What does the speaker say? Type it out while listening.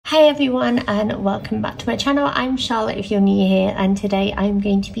Hi everyone and welcome back to my channel. I'm Charlotte if you're new here, and today I'm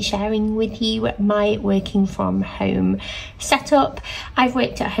going to be sharing with you my working from home setup. I've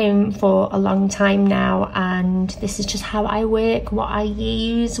worked at home for a long time now, and this is just how I work, what I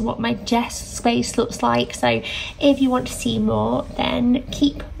use, what my desk space looks like. So if you want to see more, then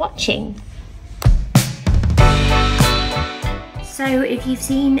keep watching. So if you've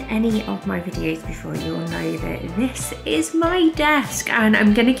seen any of my videos before, you'll know that this is my desk, and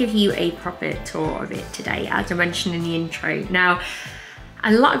I'm going to give you a proper tour of it today, as I mentioned in the intro. Now,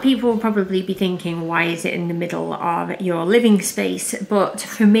 a lot of people will probably be thinking, why is it in the middle of your living space? But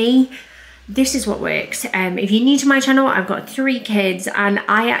for me, this is what works. If you're new to my channel, I've got 3 kids, and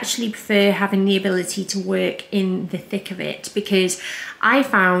I actually prefer having the ability to work in the thick of it, because I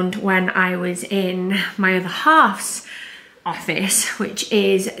found when I was in my other half's office, which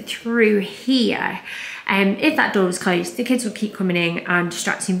is through here, if that door was closed, the kids would keep coming in and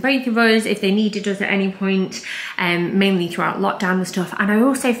distracting both of us if they needed us at any point, mainly throughout lockdown and stuff. And I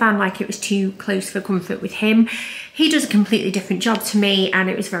also found like it was too close for comfort with him. He does a completely different job to me,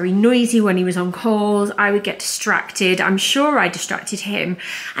 and it was very noisy when he was on calls. I would get distracted. I'm sure I distracted him,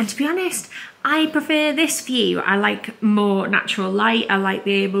 and to be honest, I prefer this view. I like more natural light. I like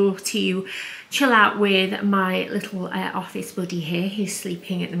being able to chill out with my little office buddy here who's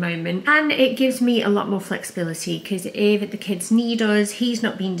sleeping at the moment, and it gives me a lot more flexibility, because if the kids need us, he's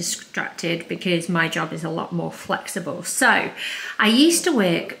not being distracted because my job is a lot more flexible. So I used to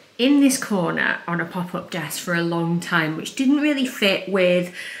work in this corner on a pop-up desk for a long time, which didn't really fit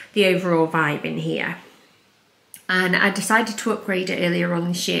with the overall vibe in here. And I decided to upgrade it earlier on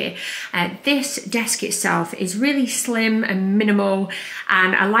this year. This desk itself is really slim and minimal,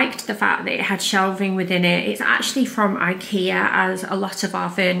 and I liked the fact that it had shelving within it. It's actually from IKEA, as a lot of our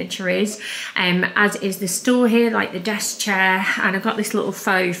furniture is, as is the stool here, like the desk chair, and I've got this little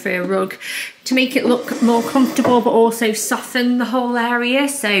faux fur rug to make it look more comfortable, but also soften the whole area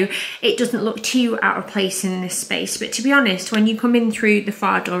so it doesn't look too out of place in this space. But to be honest, when you come in through the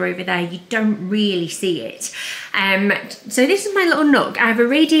far door over there, you don't really see it. So this is my little nook. I have a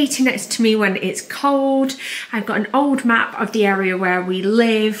radiator next to me when it's cold. I've got an old map of the area where we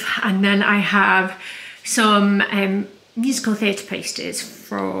live, and then I have some musical theatre posters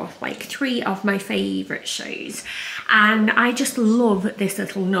for like 3 of my favourite shows, and I just love this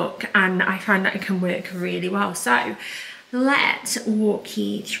little nook, and I find that it can work really well. So let's walk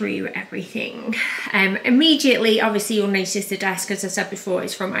you through everything. Immediately, obviously you'll notice the desk, as I said before,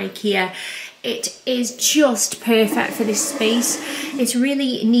 is from IKEA. It is just perfect for this space. It's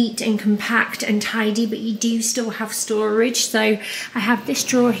really neat and compact and tidy, but you do still have storage. So I have this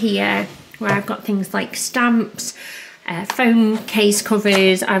drawer here where I've got things like stamps, phone case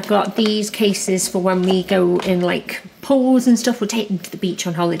covers. I've got these cases for when we go in like pools and stuff. We'll take them to the beach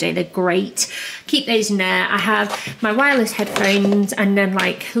on holiday. They're great. Keep those in there. I have my wireless headphones, and then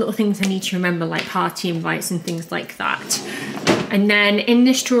like little things I need to remember, like party invites and things like that. And then in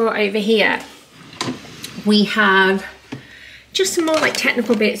this drawer over here, we have just some more like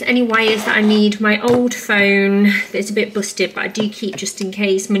technical bits, any wires that I need, my old phone that's a bit busted but I do keep just in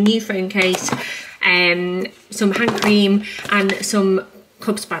case, my new phone case, some hand cream, and some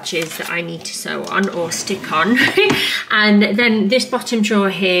Cubs badges that I need to sew on or stick on. And then this bottom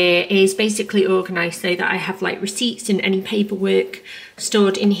drawer here is basically organised so that I have like receipts and any paperwork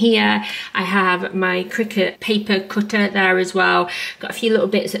stored in here. I have my Cricut paper cutter there as well. Got a few little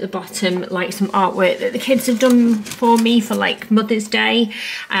bits at the bottom, like some artwork that the kids have done for me for like Mother's Day,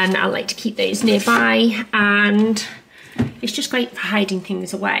 and I like to keep those nearby, and it's just great for hiding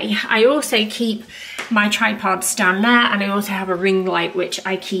things away. I also keep my tripods down there, and I also have a ring light which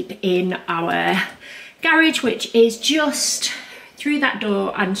I keep in our garage, which is just through that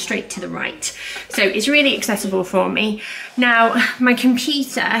door and straight to the right. So it's really accessible for me. Now, my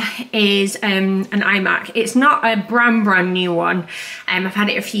computer is an iMac. It's not a brand new one. I've had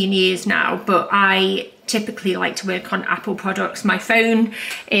it a few years now, but I typically like to work on Apple products. My phone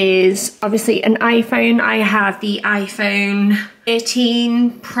is obviously an iPhone. I have the iPhone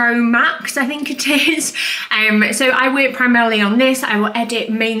 13 Pro Max, I think it is. So I work primarily on this. I will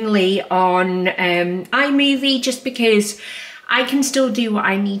edit mainly on iMovie, just because I can still do what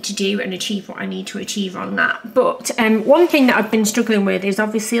I need to do and achieve what I need to achieve on that. But one thing that I've been struggling with is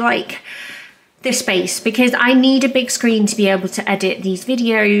obviously like the space, because I need a big screen to be able to edit these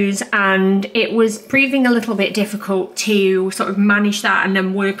videos, and it was proving a little bit difficult to sort of manage that and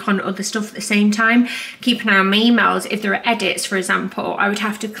then work on other stuff at the same time. Keep an eye on my emails. If there are edits, for example, I would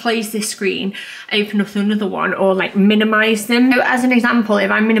have to close this screen, open up another one, or like minimize them. So as an example, if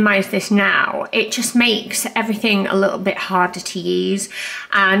I minimize this now, it just makes everything a little bit harder to use.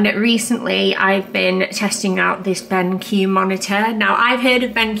 And recently I've been testing out this Benq monitor. Now, I've heard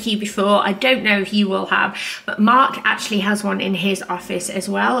of Benq before. I don't know if you will have, but Mark actually has one in his office as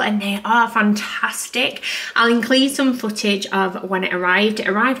well, and they are fantastic. I'll include some footage of when it arrived. It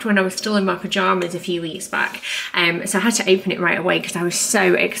arrived when I was still in my pajamas a few weeks back, so I had to open it right away because I was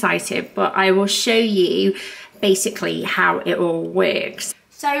so excited, but I will show you basically how it all works.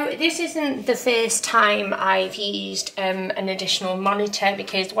 So this isn't the first time I've used an additional monitor,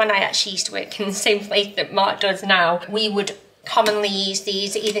 because when I actually used to work in the same place that Mark does now, we would commonly use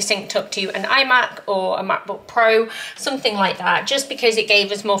these either synced up to an iMac or a MacBook Pro, something like that, just because it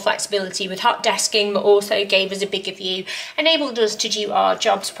gave us more flexibility with hot desking, but also gave us a bigger view, enabled us to do our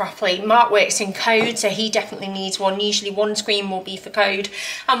jobs properly. Mark works in code, so he definitely needs one. Usually one screen will be for code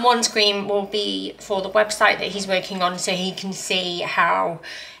and one screen will be for the website that he's working on, so he can see how,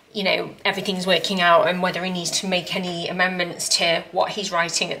 you know, everything's working out and whether he needs to make any amendments to what he's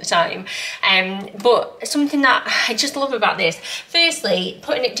writing at the time. But something that I just love about this, firstly,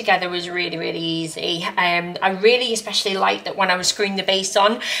 putting it together was really, really easy. I really especially liked that when I was screwing the base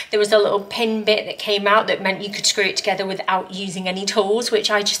on, there was a little pin bit that came out that meant you could screw it together without using any tools,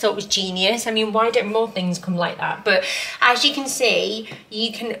 which I just thought was genius. I mean, why don't more things come like that? But as you can see,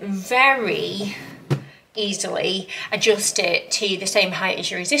 you can very easily adjust it to the same height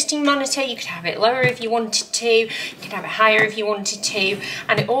as your existing monitor. You could have it lower if you wanted to, you could have it higher if you wanted to,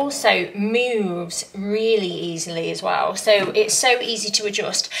 and it also moves really easily as well, so it's so easy to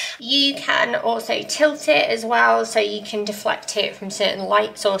adjust. You can also tilt it as well, so you can deflect it from certain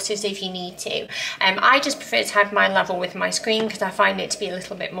light sources if you need to. I just prefer to have mine level with my screen because I find it to be a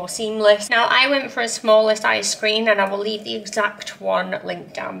little bit more seamless. Now, I went for a smaller size screen, and I will leave the exact one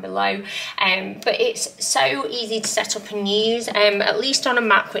linked down below, but it's so easy to set up and use, at least on a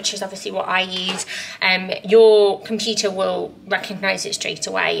Mac, which is obviously what I use. Your computer will recognize it straight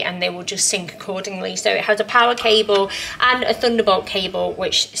away and they will just sync accordingly. So it has a power cable and a Thunderbolt cable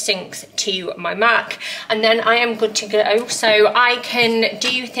which syncs to my Mac, and then I am good to go. So I can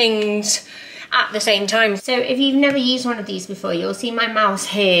do things at the same time. So if you've never used one of these before, you'll see my mouse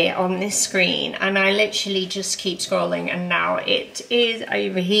here on this screen, and I literally just keep scrolling and now it is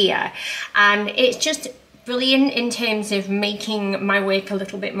over here, and it's just brilliant in terms of making my work a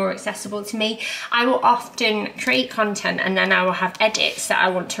little bit more accessible to me. I will often create content and then I will have edits that I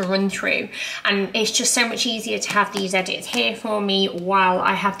want to run through, and it's just so much easier to have these edits here for me while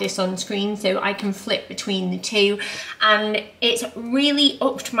I have this on screen, so I can flip between the two, and it's really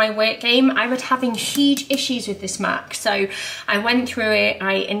upped my work game. I was having huge issues with this Mac, so I went through it,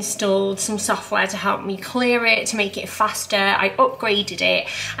 I installed some software to help me clear it, to make it faster, I upgraded it,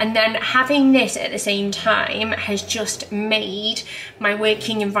 and then having this at the same time has just made my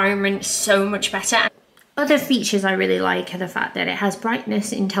working environment so much better. Other features I really like are the fact that it has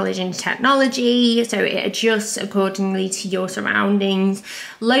brightness intelligence technology, so it adjusts accordingly to your surroundings,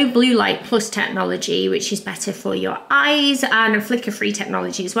 low blue light plus technology, which is better for your eyes, and a flicker-free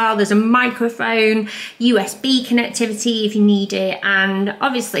technology as well. There's a microphone, USB connectivity if you need it, and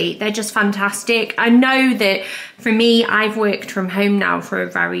obviously they're just fantastic. I know that for me, I've worked from home now for a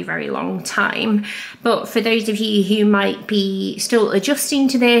very, very long time, but for those of you who might be still adjusting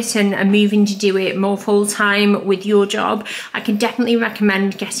to this and are moving to do it more full-time with your job, I can definitely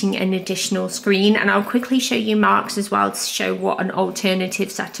recommend getting an additional screen, and I'll quickly show you Mark's as well to show what an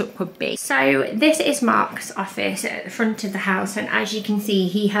alternative setup could be. So this is Mark's office at the front of the house, and as you can see,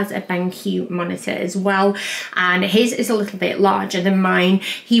 he has a Benq monitor as well, and his is a little bit larger than mine.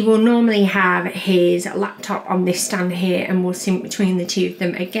 He will normally have his laptop on this stand here and we'll sync between the two of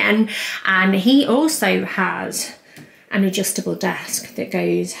them again, and he also has an adjustable desk that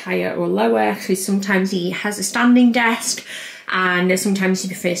goes higher or lower, because sometimes he has a standing desk and sometimes he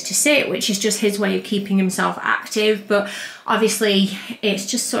prefers to sit, which is just his way of keeping himself active. But obviously it's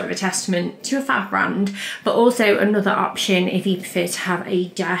just sort of a testament to a fab brand, but also another option if you prefer to have a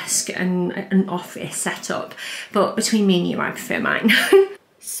desk and an office setup. But between me and you, I prefer mine.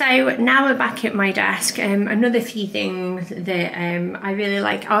 So now we're back at my desk. Another few things that I really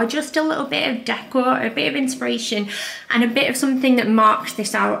like are just a little bit of decor, a bit of inspiration, and a bit of something that marks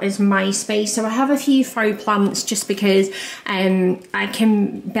this out as my space. So I have a few throw plants just because I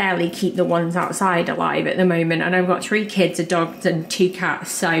can barely keep the ones outside alive at the moment, and I've got 3 kids, a dog and 2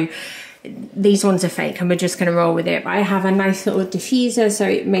 cats, so these ones are fake and we're just going to roll with it. But I have a nice little diffuser, so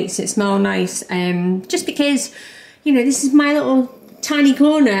it makes it smell nice, just because, you know, this is my little tiny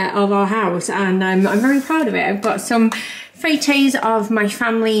corner of our house, and I'm very proud of it. I've got some photos of my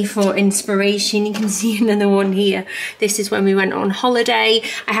family for inspiration. You can see another one here. This is when we went on holiday.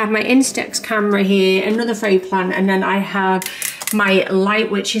 I have my Instax camera here, another faux plant, and then I have my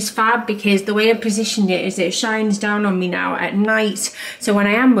light, which is fab because the way I positioned it is it shines down on me now at night. So when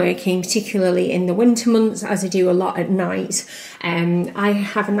I am working, particularly in the winter months, as I do a lot at night, I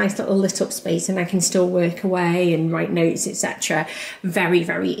have a nice little lit up space and I can still work away and write notes, etc. very,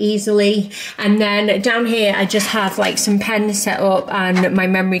 very easily. And then down here, I just have like some pens set up and my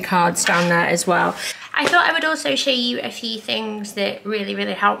memory cards down there as well. I thought I would also show you a few things that really,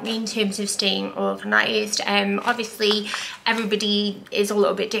 really helped me in terms of staying organised. Obviously, everybody is a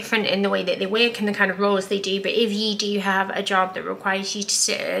little bit different in the way that they work and the kind of roles they do, but if you do have a job that requires you to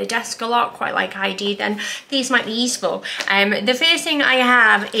sit at a desk a lot, quite like I do, then these might be useful. The first thing I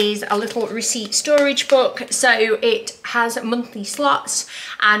have is a little receipt storage book. So it has monthly slots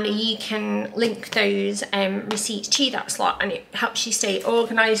and you can link those receipts to that slot, and it helps you stay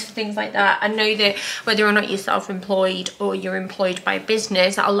organised for things like that. I know that whether or not you're self-employed or you're employed by a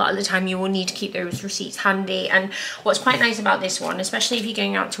business, a lot of the time you will need to keep those receipts handy. And what's quite nice about this one, especially if you're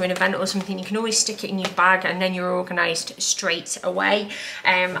going out to an event or something, you can always stick it in your bag and then you're organised straight away.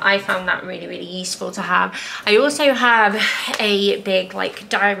 I found that really, really useful to have. I also have a big like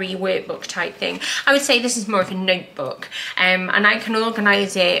diary workbook type thing. I would say this is more of a notebook, and I can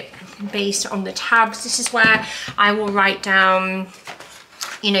organise it based on the tabs. This is where I will write down,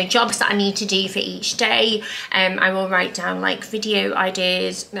 you know, jobs that I need to do for each day. I will write down like video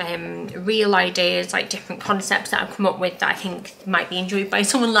ideas, reel ideas, like different concepts that I've come up with that I think might be enjoyed by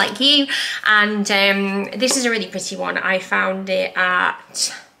someone like you. And this is a really pretty one. I found it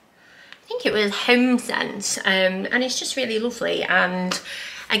at, I think it was HomeSense, and it's just really lovely. And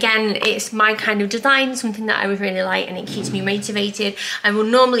again, it's my kind of design, something that I would really like, and it keeps me motivated. I will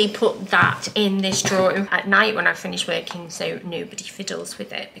normally put that in this drawer at night when I finish working so nobody fiddles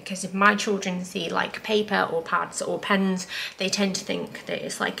with it, because if my children see like paper or pads or pens, they tend to think that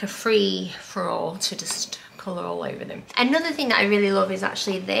it's like a free for all to just colour all over them. Another thing that I really love is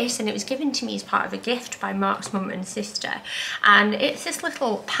actually this, and it was given to me as part of a gift by Mark's mum and sister, and it's this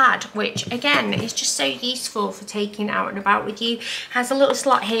little pad, which again is just so useful for taking out and about with you. It has a little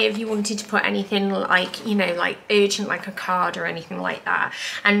slot here if you wanted to put anything like, you know, like urgent, like a card or anything like that,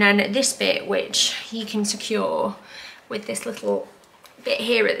 and then this bit which you can secure with this little bit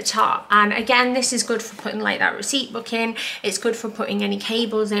here at the top. And again, this is good for putting like that receipt book in. It's good for putting any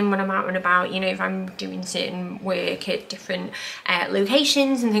cables in when I'm out and about, you know, if I'm doing certain work at different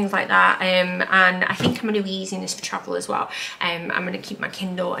locations and things like that. And I think I'm going to be using this for travel as well. I'm going to keep my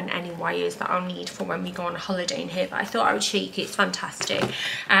Kindle and any wires that I'll need for when we go on holiday in here, but I thought I would show you, it's fantastic.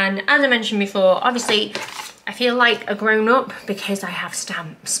 And as I mentioned before, obviously I feel like a grown-up because I have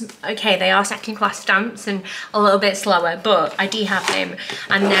stamps. Okay, they are second-class stamps and a little bit slower, but I do have them.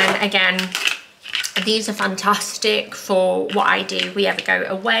 And then again, these are fantastic for what I do if we ever go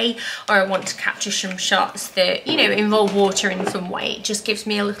away or I want to capture some shots that, you know, involve water in some way. It just gives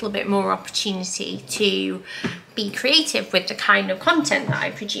me a little bit more opportunity to be creative with the kind of content that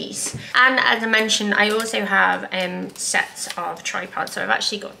I produce. And as I mentioned, I also have sets of tripods. So I've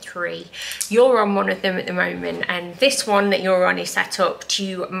actually got 3. You're on one of them at the moment, and this one that you're on is set up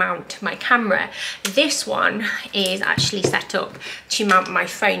to mount my camera. This one is actually set up to mount my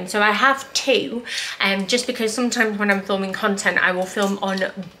phone. So I have 2, just because sometimes when I'm filming content, I will film on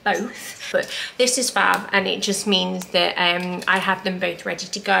both. But this is fab, and it just means that I have them both ready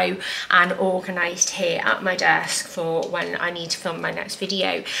to go and organised here at my desk for when I need to film my next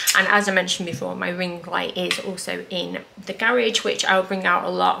video. And as I mentioned before, my ring light is also in the garage, which I'll bring out a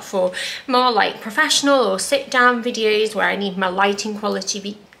lot for more like professional or sit down videos where I need my lighting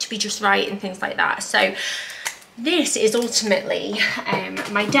quality to be just right and things like that. So this is ultimately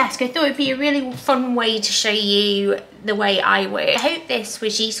my desk. I thought it'd be a really fun way to show you the way I work. I hope this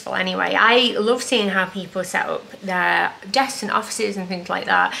was useful anyway. I love seeing how people set up their desks and offices and things like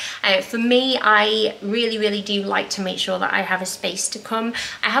that. For me, I really, really do like to make sure that I have a space to come.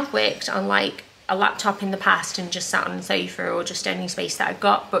 I have worked on like a laptop in the past and just sat on the sofa or just any space that I've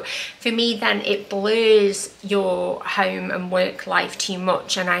got, but for me then it blurs your home and work life too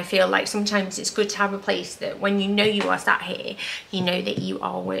much, and I feel like sometimes it's good to have a place that when you know you are sat here, you know that you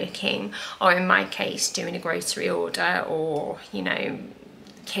are working, or in my case doing a grocery order, or you know,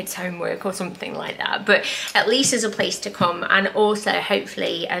 kids' homework or something like that. But at least there's a place to come, and also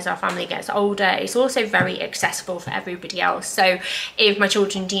hopefully as our family gets older, it's also very accessible for everybody else. So if my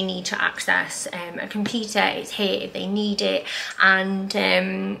children do need to access a computer, it's here if they need it.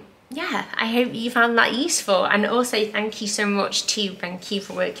 And yeah, I hope you found that useful. And also thank you so much to Benq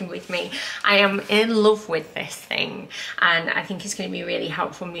for working with me. I am in love with this thing, and I think it's going to be really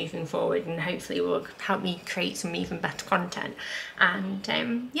helpful moving forward, and hopefully will help me create some even better content.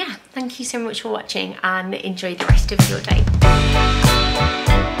 And yeah, thank you so much for watching, and enjoy the rest of your day.